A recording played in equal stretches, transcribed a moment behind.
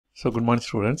So good morning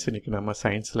students. இன்னைக்கு நம்ம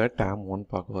சயின்ஸ்ல Term-1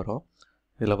 பார்க்க வரோம்.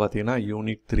 இதுல பாத்தீங்கன்னா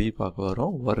யூனிட் 3 பார்க்க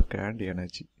வரோம். work and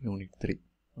energy unit 3.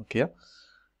 ஓகேயா?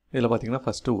 இதுல பாத்தீங்கன்னா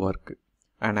first work.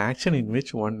 An action in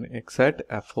which one exerts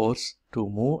a force to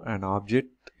move an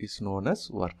object is known as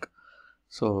work.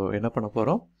 So என்ன பண்ண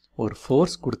போறோம்? ஒரு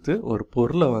ஃபோர்ஸ் கொடுத்து ஒரு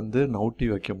பொருளை வந்து நவுட்டி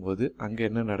வைக்கும்போது அங்க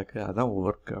என்ன நடக்குது அதான்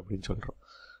work அப்படினு சொல்றோம்.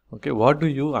 Okay, what do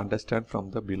you understand from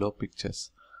the below pictures?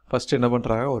 First என்ன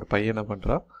பண்றாங்க, ஒரு பையன் என்ன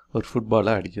பண்றான், ஒரு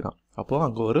ஃபுட்பாலை அடிக்கிறான். அப்போ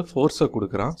அங்க ஒரு ஃபோர்ஸை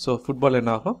கொடுக்குறான். ஸோ ஃபுட்பால்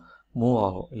என்ன ஆகும், மூவ்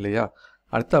ஆகும் இல்லையா?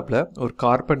 அடுத்தாப்புல ஒரு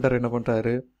கார்பெண்டர் என்ன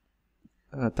பண்றாரு,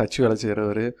 தச்சு வேலை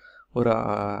செய்கிறவர் ஒரு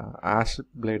ஆஷ்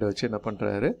பிளேடை வச்சு என்ன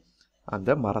பண்றாரு,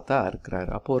 அந்த மரத்தை அறுக்கிறாரு.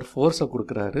 அப்போ ஒரு ஃபோர்ஸை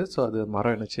கொடுக்குறாரு. ஸோ அது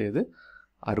மரம் என்ன செய்யுது,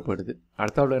 அறுபடுது.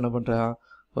 அடுத்தாப்புல என்ன பண்றான்,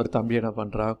 ஒரு தம்பி என்ன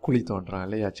பண்றான், குழி தோன்றான்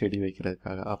இல்லையா, செடி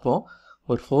வைக்கிறதுக்காக. அப்போ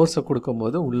ஒரு ஃபோர்ஸை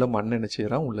கொடுக்கும்போது உள்ள மண் என்ன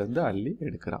செய்யறான், உள்ளேருந்து அள்ளி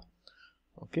எடுக்கிறான்.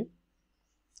 Okay,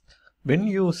 when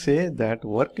you say that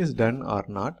work is done or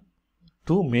not,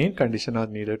 two main conditions are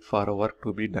needed for a work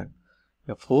to be done.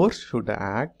 A force should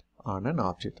act on an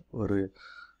object. ஒரு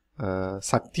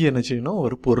சக்தி என்ன செய்யணும்,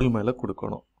 ஒரு பொருள் மேலே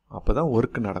கொடுக்கணும், அப்போதான்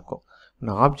ஒர்க் நடக்கும்.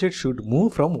 An object should move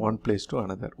from one place to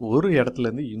another. ஒரு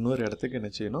இடத்துலேருந்து இன்னொரு இடத்துக்கு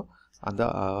என்ன செய்யணும், அந்த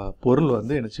பொருள்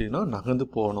வந்து என்ன செய்யணும், நகர்ந்து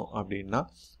போகணும். அப்படின்னா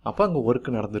அப்போ அங்கே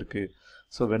ஒர்க் நடந்திருக்கு.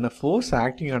 So when a force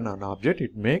acting on an object,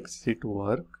 it makes it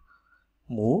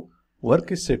move, work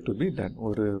is said to be done.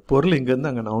 ஒரு பொருள் இங்கேருந்து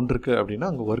அங்கே நவுண்டிருக்கு அப்படின்னா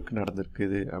அங்கே ஒர்க்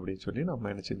நடந்திருக்குது அப்படின்னு சொல்லி நம்ம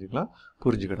என்ன செஞ்சுக்கலாம்,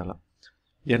 புரிஞ்சுக்கிடலாம்.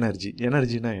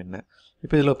 எனர்ஜினா என்ன?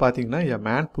 இப்போ இதில் பார்த்தீங்கன்னா a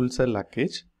man pulls a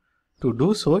luggage. To do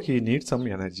so he needs some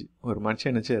energy. ஒரு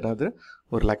மனுஷன் என்ன செய்யறாரு,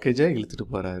 ஒரு லக்கேஜை இழுத்துட்டு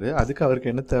போகிறாரு. அதுக்கு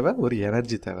அவருக்கு என்ன தேவை, ஒரு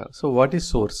எனர்ஜி தேவை. So what is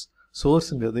source?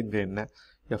 சோர்ஸுங்கிறது இங்கே என்ன,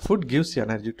 a food gives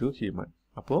energy to human.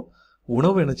 அப்போது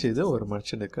உணவு என்ன செய்யுது, ஒரு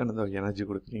மனுஷனுக்கு அந்த எனர்ஜி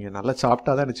கொடுக்கு. நீங்கள் நல்லா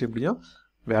சாப்பிட்டா தான் என்ன செய்ய முடியும்,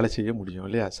 வேலை செய்ய முடியும்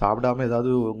இல்லையா? சாப்பிடாம ஏதாவது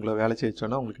உங்களை வேலை செய்ய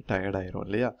சொன்னால் உங்களுக்கு டயர்ட் ஆயிரும்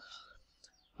இல்லையா?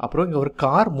 அப்புறம் இங்கே ஒரு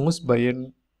car moves by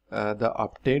the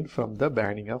obtain from the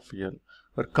burning of fuel.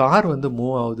 ஒரு கார் வந்து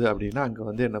மூவ் ஆகுது அப்படின்னா அங்கே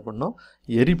வந்து என்ன பண்ணணும்,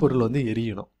 எரிபொருள் வந்து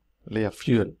எரியணும் இல்லையா,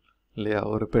 ஃபியூயல் இல்லையா?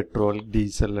 ஒரு பெட்ரோல்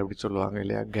டீசல் அப்படி சொல்லுவாங்க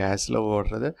இல்லையா, கேஸில்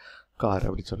ஓடுறது கார்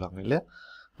அப்படி சொல்லுவாங்க இல்லையா?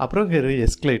 அப்புறம் இங்கே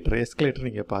எஸ்கலேட்டர்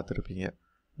நீங்கள் பார்த்துருப்பீங்க.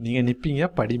 நீங்கள் நிற்பீங்க,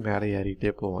 படி மேலே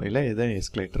ஏறிக்கிட்டே போவோம் இல்லை, இதுதான்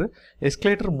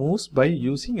escalator moves by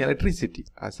using electricity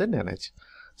as an energy.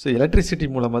 So electricity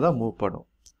மூலமாக தான் மூவ் பண்ணும்.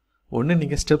 ஒன்று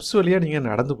நீங்கள் ஸ்டெப்ஸ் வழியாக நீங்கள்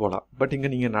நடந்து போகலாம், பட் இங்கே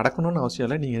நீங்கள் நடக்கணும்னு அவசியம்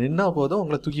இல்லை, நீங்கள் நின்னா போதும்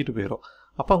உங்களை தூக்கிட்டு போயிடும்.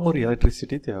 அப்போ அங்கே ஒரு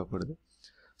எலக்ட்ரிசிட்டி தேவைப்படுது.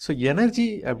 ஸோ எனர்ஜி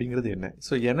அப்படிங்கிறது என்ன?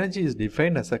 So energy is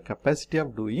defined as a capacity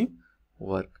of doing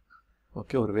work.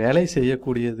 Okay, ஒரு வேலை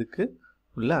செய்யக்கூடியதுக்கு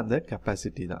உள்ள அந்த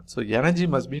கெப்பாசிட்டி தான். So energy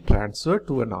must be transfer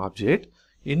to an object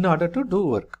in order to do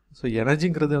work. So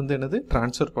எனர்ஜிங்கிறது வந்து என்னது,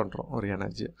 ட்ரான்ஸ்ஃபர் பண்ணுறோம் ஒரு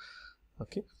எனர்ஜி.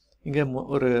 ஓகே, இங்கே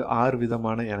ஒரு 6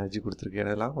 விதமான எனர்ஜி கொடுத்துருக்கு.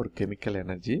 என்னெல்லாம், ஒரு chemical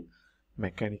energy,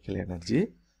 mechanical energy,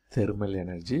 thermal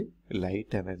energy,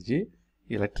 light energy,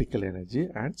 electrical energy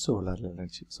and solar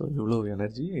energy. So இவ்வளோ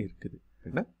எனர்ஜி இருக்குது.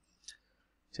 என்ன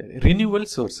சரி, ரினியூவல்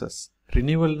சோர்சஸ்.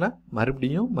 ரினியூவல்னால்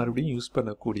மறுபடியும் யூஸ்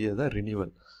பண்ணக்கூடியதான்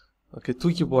ரினியூவல். ஓகே,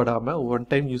 தூக்கி போடாமல் ஒன்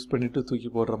டைம் யூஸ் பண்ணிவிட்டு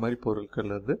தூக்கி போடுற மாதிரி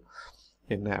பொருட்கள் வந்து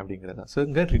என்ன அப்படிங்கிறதா. ஸோ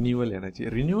இங்கே renewal energy.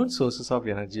 Renewal sources of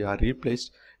energy or replaced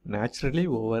naturally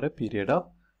over a period of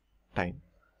time.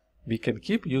 We can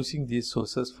keep using these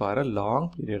sources for a long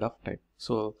period of time.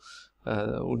 So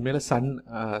உண்மையில்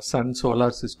சன்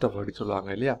சோலார் சிஸ்டம் அப்படி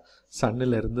சொல்லுவாங்க இல்லையா,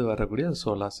 சன்னிலிருந்து வரக்கூடிய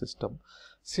solar system.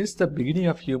 Since the beginning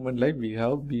of human life we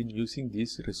have been using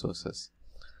these resources.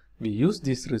 We use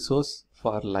this resource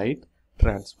for light,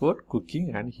 transport,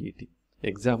 cooking and heating.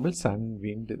 Example Sun,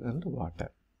 wind and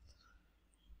water.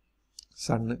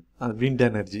 Son, wind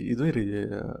energy இதுவும்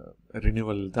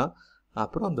renewal தான்.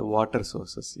 அப்புறம் அந்த water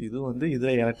sources இது வந்து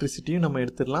இதில் எலக்ட்ரிசிட்டியும் நம்ம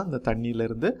எடுத்துடலாம், அந்த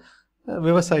தண்ணியிலேருந்து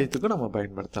விவசாயத்துக்கும் நம்ம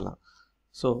பயன்படுத்தலாம்.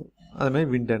 ஸோ அதுமாதிரி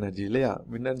விண்ட் எனர்ஜி இல்லையா,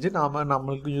 விண்ட் எனர்ஜி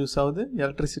நம்மளுக்கும் யூஸ் ஆகுது,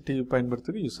 எலக்ட்ரிசிட்டி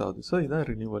பயன்படுத்துறதுக்கு யூஸ் ஆகுது. ஸோ இதுதான்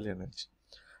ரினியூவல் எனர்ஜி.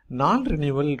 நான்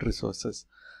renewal resources.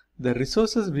 The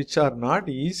resources which are not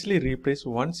easily replace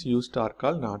once used R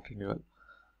கால் நான் ரினியூவல்.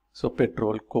 ஸோ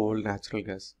பெட்ரோல், கோல், நேச்சுரல்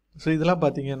கேஸ். ஸோ இதெல்லாம்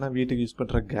பார்த்தீங்கன்னா வீட்டுக்கு யூஸ்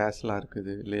பண்ணுற கேஸ்லாம்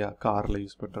இருக்குது இல்லையா, காரில்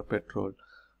யூஸ் பண்ணுற பெட்ரோல்,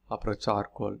 அப்புறம்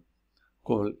சார்கோல்,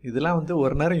 கோல். இதெல்லாம் வந்து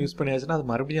ஒரு நேரம் யூஸ் பண்ணியாச்சுன்னா அது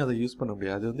மறுபடியும் அதை யூஸ் பண்ண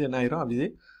முடியாது. அது வந்து என்ன ஆயிரும், அப்படியே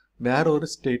வேற ஒரு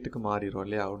ஸ்டேட்டுக்கு மாறிடும்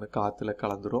இல்லையா, ஒன்று காற்றுல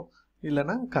கலந்துரும்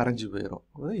இல்லைன்னா கரைஞ்சி போயிடும்.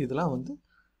 இதெல்லாம் வந்து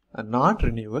not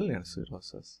renewal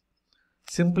resources.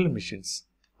 Simple machines.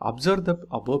 Observe the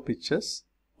above pictures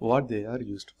what they are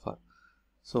used for.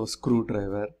 So screw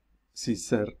driver,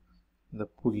 scissor, இந்த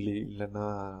புள்ளி இல்லைன்னா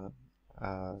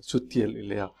சுத்தியல்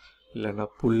இல்லையா, இல்லைன்னா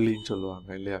புள்ளின்னு சொல்லுவாங்க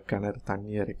இல்லையா, கிணறு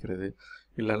தண்ணி அரைக்கிறது,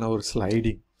 இல்லைன்னா ஒரு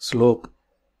ஸ்லைடிங் ஸ்லோப்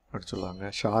அப்படி சொல்லுவாங்க,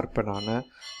 ஷார்ப்பனான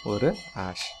ஒரு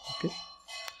ash. Okay,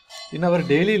 in our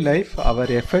daily life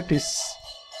our effort is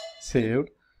saved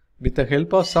with the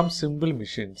help of some simple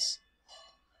machines.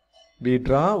 We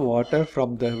draw water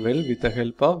from the well with the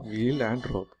help of wheel and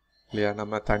rope. இல்லையா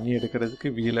நம்ம தண்ணி எடுக்கிறதுக்கு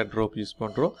wheel and rope use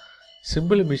பண்ணுறோம்.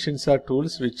 Simple machines are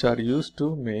tools which are used to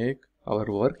make our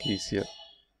work easier.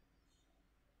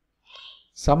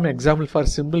 Some example for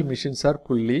simple machines are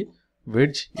pulley,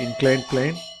 wedge, inclined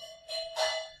plane,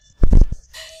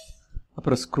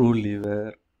 அப்புறம் screw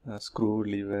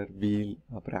lever wheel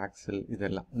அப்புறம் axle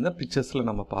இதெல்லாம் இந்த பிக்சர்ஸில்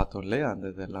நம்ம பார்த்தோம் இல்லையா அந்த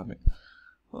இது எல்லாமே.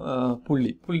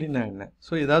 புள்ளினா என்ன?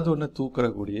 ஸோ ஏதாவது ஒன்று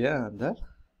தூக்கக்கூடிய அந்த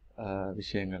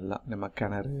விஷயங்கள்லாம் நம்ம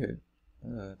கிணறு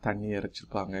தண்ணி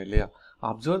இறைச்சிருப்பாங்க இல்லையா.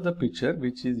 Observe the picture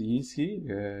which is easy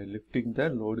lifting the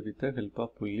load with the help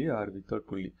of புள்ளி ஆர் வித்தவுட்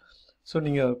புள்ளி. ஸோ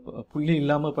நீங்கள் புள்ளி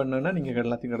இல்லாமல் பண்ணோன்னா நீங்கள்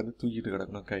எல்லாத்தையும் கடந்து தூக்கிட்டு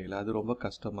கிடக்கணும் கையில், அது ரொம்ப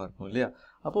கஷ்டமாக இருக்கும் இல்லையா.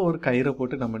 அப்போ ஒரு கயிறை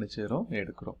போட்டு நம்ம என்ன செய்கிறோம்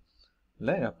எடுக்கிறோம்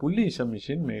இல்லையா. புள்ளி is a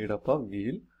machine made up of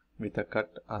wheel with a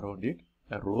cut around it.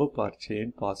 A rope or chain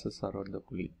passes around the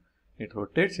pulley. It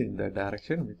rotates in the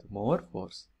direction with more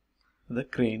force. The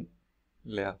crane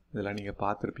இல்லையா, இதெல்லாம் நீங்கள்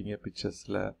பார்த்துருப்பீங்க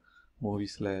பிக்சர்ஸில்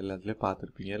மூவிஸில் எல்லாத்துலேயும்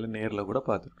பார்த்துருப்பீங்க, இல்லை நேரில் கூட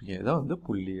பார்த்துருப்பீங்க. இதான் வந்து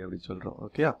புள்ளி அப்படி சொல்கிறோம்.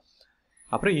 ஓகே.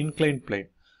 அப்புறம் இன்க்ளைன்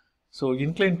பிளைன். ஸோ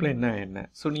இன்க்ளைன் பிளைன்னா என்ன?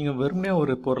 ஸோ நீங்கள் வெறுமனே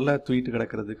ஒரு பொருளை தூக்கிட்டு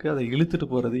கிடக்கிறதுக்கு அதை இழுத்துட்டு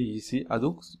போகிறது ஈஸி,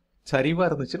 அதுவும் சரிவாக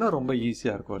இருந்துச்சுன்னா ரொம்ப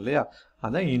ஈஸியாக இருக்கும் இல்லையா.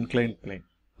 அதான் இன்க்ளைன் பிளைன்.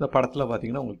 இந்த படத்தில்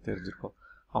பார்த்தீங்கன்னா உங்களுக்கு தெரிஞ்சிருக்கும்.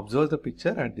 Observe the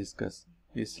picture and discuss.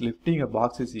 Is lifting a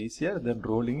box is easier than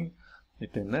rolling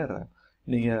it in a ramp.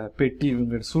 நீங்கள் பெட்டி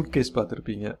இவங்க சூட்கேஸ்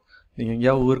பார்த்துருப்பீங்க. நீங்கள்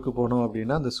எங்கேயாவது ஊருக்கு போனோம்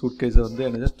அப்படின்னா அந்த சூட்கேஸை வந்து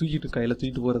என்ன தூக்கிட்டு கையில்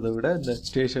தூக்கிட்டு போகிறத விட இந்த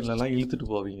ஸ்டேஷன்லலாம் இழுத்துட்டு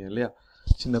போவீங்க இல்லையா.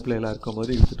 சின்ன பிள்ளைகளாக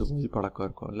இருக்கும்போது இழுத்துட்டு போய் பழக்கம்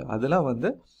இருக்கும் இல்லை. அதெல்லாம்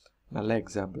வந்து நல்ல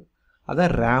எக்ஸாம்பிள்.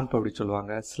 அதான் ரேம்ப் அப்படி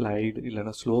சொல்லுவாங்க, ஸ்லைடு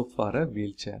இல்லைன்னா slope for a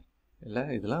wheel chair இல்லை.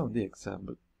 இதெல்லாம் வந்து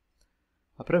எக்ஸாம்பிள்.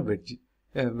 அப்புறம் wedge.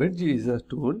 A wedge is a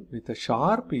tool with a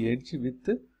sharp edge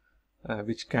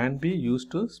which can be used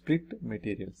to split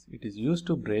materials. It is used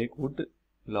to break wood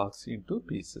logs into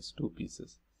two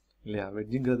pieces. இல்லையா.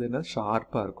 வெட்ஜுங்கிறது என்ன,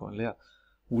 ஷார்ப்பாக இருக்கும் இல்லையா.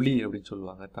 உளி அப்படின்னு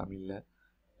சொல்லுவாங்க தமிழில்.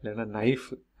 இல்லைன்னா நைஃப்,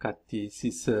 கத்தி,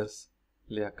 சிசர்ஸ்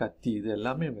இல்லையா, கத்தி இது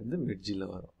எல்லாமே வந்து வெட்ஜில்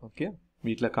வரும். ஓகே.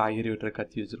 வீட்டில் காய்கறி வெட்டுற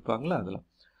கத்தி வச்சுருப்பாங்களா அதெல்லாம்.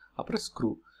 அப்புறம்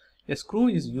screw. A screw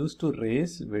is used to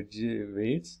raise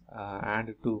weights and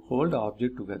to hold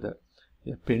object together.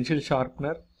 A pencil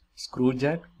sharpener, screw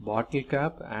jack, bottle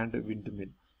cap and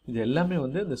windmill. இது எல்லாமே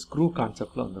வந்து இந்த ஸ்க்ரூ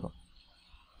கான்செப்டில் வந்துடும்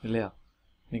இல்லையா.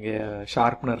 நீங்கள்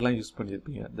ஷார்ப்னர்லாம் யூஸ்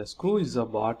பண்ணியிருப்பீங்க. The screw is a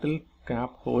bottle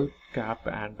cap, hold cap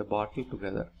and the bottle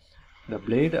together. The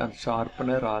blade and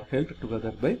sharpener are held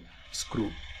together by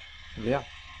screw இல்லையா.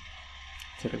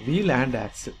 சரி, wheel and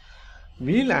axle.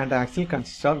 Wheel and axle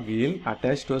consist of wheel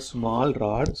attached to a small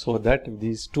rod so that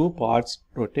these two parts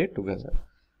rotate together.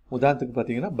 உதாரணத்துக்கு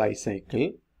பார்த்தீங்கன்னா bicycle,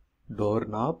 door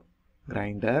நாப்,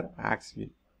 grinder, aux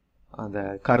wheel. அந்த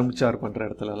கரும்புச்சாறு பண்ணுற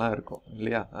இடத்துலலாம் இருக்கும்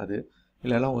இல்லையா அது.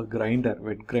 இல்லைனா ஒரு கிரைண்டர்,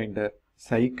 வெட் கிரைண்டர்,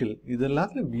 சைக்கிள் இது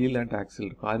எல்லாத்துலையும் வீல் அண்ட் ஆக்சில்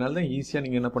இருக்கும். அதனால தான் ஈஸியாக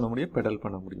நீங்கள் என்ன பண்ண முடியும், பெடல்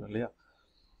பண்ண முடியும் இல்லையா.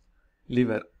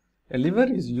 Liver. A liver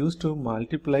is used to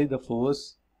multiply the force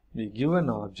we give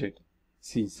an object.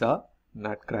 Seesaw,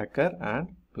 nutcracker and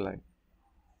ply.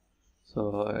 So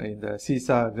இந்த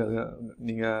சீசா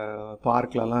நீங்கள்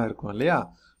பார்க்லலாம் இருக்கும் இல்லையா.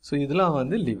 ஸோ இதெல்லாம்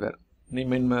வந்து லிவர்.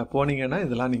 நீங்கள் போனீங்கன்னா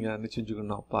இதெல்லாம் நீங்கள் வந்து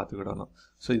செஞ்சுக்கணும், பார்த்துக்கிடணும்.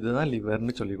 ஸோ இதுதான்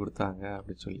லிவர்னு சொல்லி கொடுத்தாங்க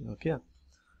அப்படின்னு சொல்லி. Okay.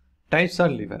 Types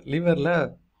R liver. லிவரில்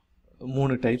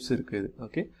 3 types இருக்குது.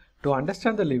 Okay. To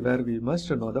understand the liver we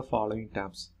must know the following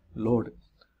terms. Load.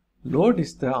 Load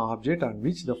is the object on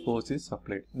which the force is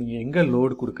applied. நீங்கள் எங்கே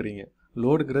லோடு கொடுக்குறீங்க,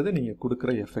 லோடுங்கிறது நீங்கள்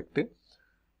கொடுக்குற எஃபெக்ட்டு.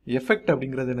 எஃபெக்ட்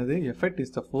அப்படிங்கிறது என்னது, effect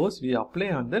is the force we apply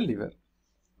on the liver.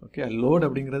 Okay. Load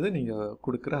அப்படிங்கிறது நீங்கள்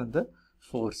கொடுக்குற அந்த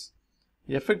ஃபோர்ஸ்.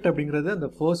 எஃபெக்ட் அப்படிங்கிறது அந்த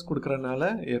ஃபோர்ஸ் கொடுக்குறதுனால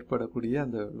ஏற்படக்கூடிய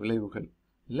அந்த விளைவுகள்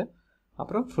இல்லை.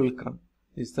 அப்புறம் fulcrum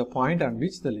is the point on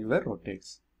which the liver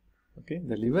rotates. Okay.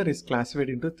 The liver is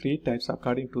classified into 3 types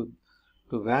according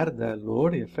to where the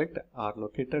load effect R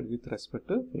located with respect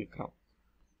to fulcrum.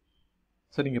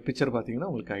 So நீங்கள் picture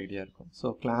பார்த்தீங்கன்னா உங்களுக்கு idea இருக்கும்.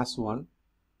 So class 1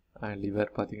 liver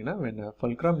பார்த்தீங்கன்னா when a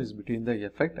fulcrum is between the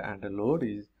effect and a load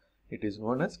it is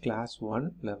known as class 1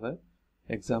 level.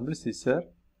 Example scissor,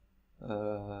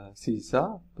 seesaw,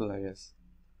 pliers.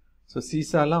 So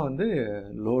சீசாலாம் வந்து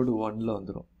load 1ல்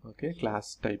வந்துடும். Okay. Class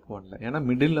type 1ல். ஏன்னா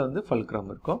மிடில் வந்து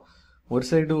ஃபல்க்ரம் இருக்கும். ஒரு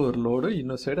சைடு ஒரு லோடு,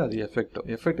 இன்னொரு சைடு அது எஃபெக்டும்.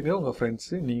 எஃபெக்ட்டுங்க உங்கள்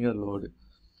ஃப்ரெண்ட்ஸு, நீங்கள் லோடு.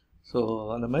 ஸோ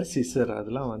அந்த மாதிரி சிசர்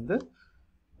அதெல்லாம் வந்து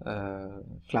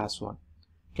கிளாஸ் 1.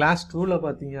 கிளாஸ் 2ல்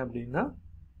பார்த்தீங்க அப்படின்னா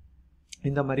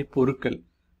இந்த மாதிரி பொருட்கள்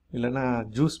இல்லைன்னா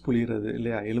ஜூஸ் புளிகிறது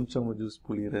இல்லையா, எலுமிச்சம்பழம் ஜூஸ்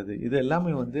புளிகிறது இது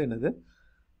எல்லாமே வந்து என்னது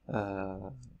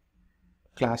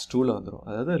கிளாஸ் 2ல் வந்துடும்.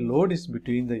 அதாவது load is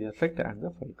between the effect and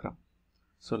the fulcrum.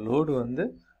 So load வந்து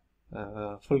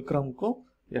ஃபுல்க்ரமுக்கும்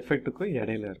எஃபெக்ட்டுக்கும்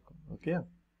இடையில இருக்கும். ஓகே.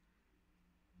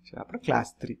 சரி, அப்புறம்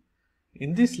class 3.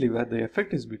 In this lever, the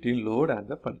effect is between load and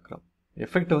the fulcrum.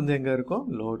 Effect வந்து எங்கே இருக்கும்?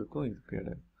 லோடுக்கும் இதுக்கு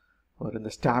இடம். ஒரு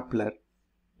இந்த ஸ்டாப்லர்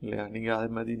இல்லையா, நீங்கள் அது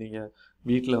மாதிரி நீங்கள்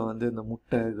வீட்டில் வந்து இந்த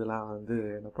முட்டை இதெல்லாம் வந்து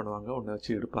என்ன பண்ணுவாங்க, ஒன்று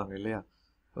வச்சு எடுப்பாங்க இல்லையா,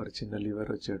 ஒரு சின்ன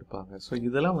லிவர் வச்சு எடுப்பாங்க. ஸோ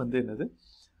இதெல்லாம் வந்து என்னது,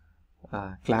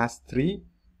 கிளாஸ்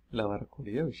 3ல்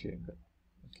வரக்கூடிய விஷயங்கள்.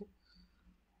 ஓகே,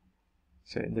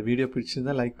 சரி, இந்த வீடியோ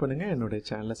பிடிச்சிருந்தால் லைக் பண்ணுங்கள், என்னுடைய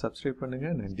சேனலை சப்ஸ்கிரைப்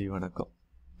பண்ணுங்கள். நன்றி, வணக்கம்.